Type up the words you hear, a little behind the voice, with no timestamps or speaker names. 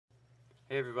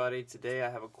Hey everybody, today I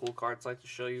have a cool card I'd like to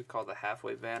show you called the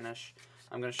Way Vanish.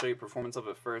 I'm going to show you performance of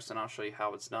it first and I'll show you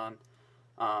how it's done.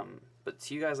 But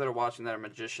to you guys that are watching that are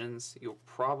magicians, you'll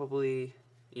probably,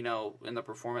 in the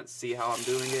performance see how I'm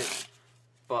doing it.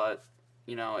 But,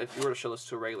 if you were to show this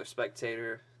to a regular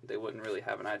spectator, they wouldn't really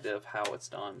have an idea of how it's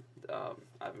done.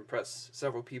 I've impressed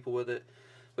several people with it.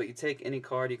 But you take any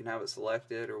card, you can have it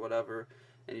selected or whatever,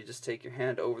 and you just take your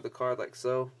hand over the card like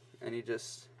so, and you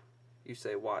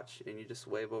say watch, and you just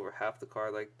wave over half the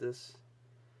card like this.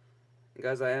 And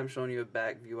guys, I am showing you a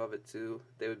back view of it too.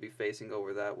 They would be facing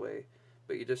over that way,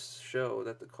 but you just show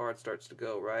that the card starts to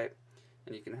go, right?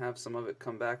 And you can have some of it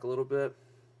come back a little bit,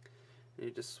 and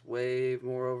you just wave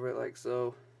more over it like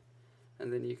so,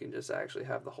 and then you can just actually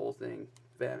have the whole thing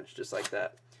vanish just like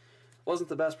that. Wasn't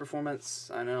the best performance,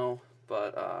 I know,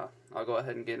 but I'll go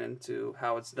ahead and get into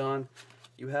how it's done.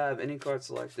 You have any card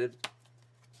selected,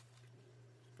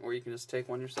 or you can just take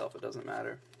one yourself, it doesn't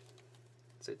matter.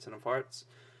 Say 10 of hearts,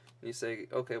 and you say,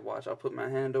 okay, watch, I'll put my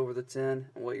hand over the 10,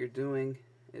 and what you're doing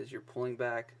is you're pulling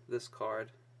back this card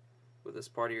with this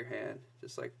part of your hand,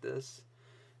 just like this.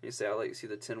 And you say, I'll let you see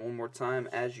the 10 one more time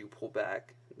as you pull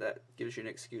back. That gives you an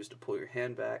excuse to pull your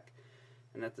hand back,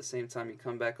 and at the same time you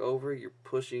come back over, you're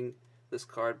pushing this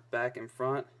card back in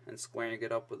front and squaring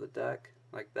it up with the deck,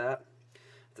 like that.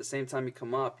 At the same time you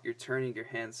come up, you're turning your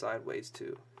hand sideways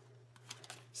too.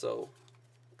 So,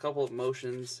 a couple of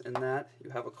motions in that. You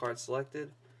have a card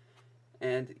selected,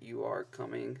 and you are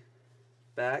coming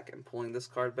back and pulling this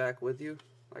card back with you,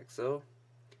 like so.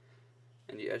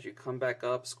 And as you come back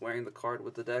up, squaring the card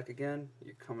with the deck again,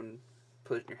 you're coming,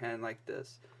 putting your hand like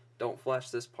this. Don't flash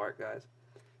this part, guys.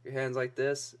 Your hand's like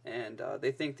this, and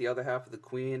they think the other half of the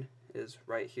queen is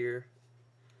right here,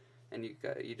 and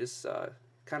you just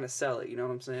kind of sell it. You know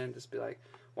what I'm saying? Just be like,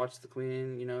 watch the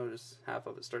queen. Just half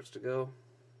of it starts to go.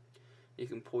 You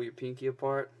can pull your pinky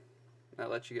apart. That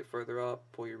lets you get further up.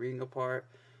 Pull your ring apart,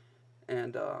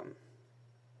 and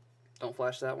don't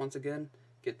flash that once again.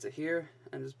 Get to here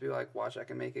and just be like, watch, I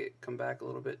can make it come back a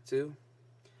little bit too.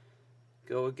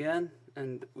 Go again,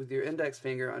 and with your index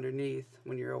finger underneath,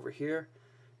 when you're over here,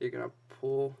 you're gonna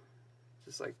pull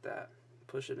just like that.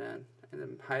 Push it in, and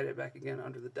then hide it back again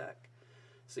under the deck.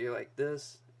 So you're like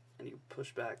this, and you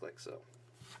push back like so.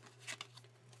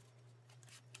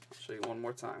 I'll show you one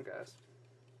more time, guys.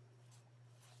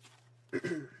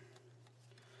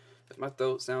 If my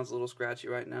throat sounds a little scratchy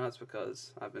right now, it's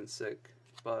because I've been sick.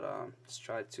 But just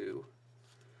try to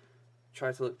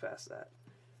look past that.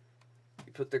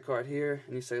 You put the card here,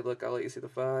 and you say, look, I'll let you see the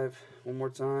 5 one more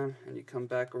time, and you come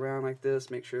back around like this.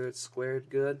 Make sure it's squared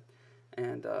good,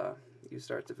 and you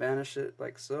start to vanish it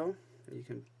like so. And you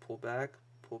can pull back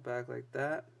like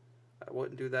that. I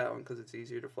wouldn't do that one because it's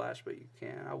easier to flash, but you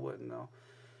can. I wouldn't though.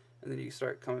 And then you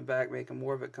start coming back, making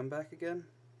more of it come back again,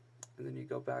 and then you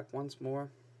go back once more.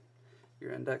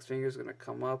 Your index finger is going to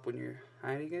come up when you're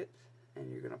hiding it,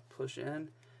 and you're going to push in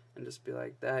and just be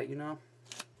like that,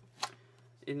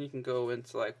 and you can go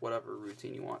into like whatever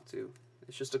routine you want to.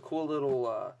 It's just a cool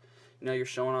little you're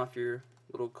showing off your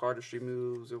little cardistry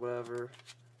moves or whatever,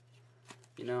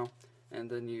 and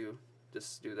then you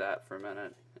just do that for a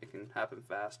minute. It can happen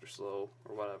fast or slow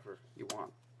or whatever you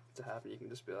want to happen. You can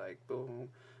just be like boom,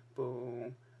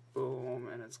 boom, boom,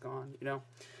 and it's gone,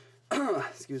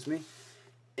 excuse me.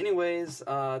 Anyways,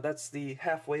 that's the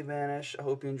Way Vanish. I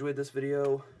hope you enjoyed this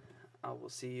video. I will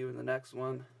see you in the next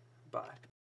one. Bye.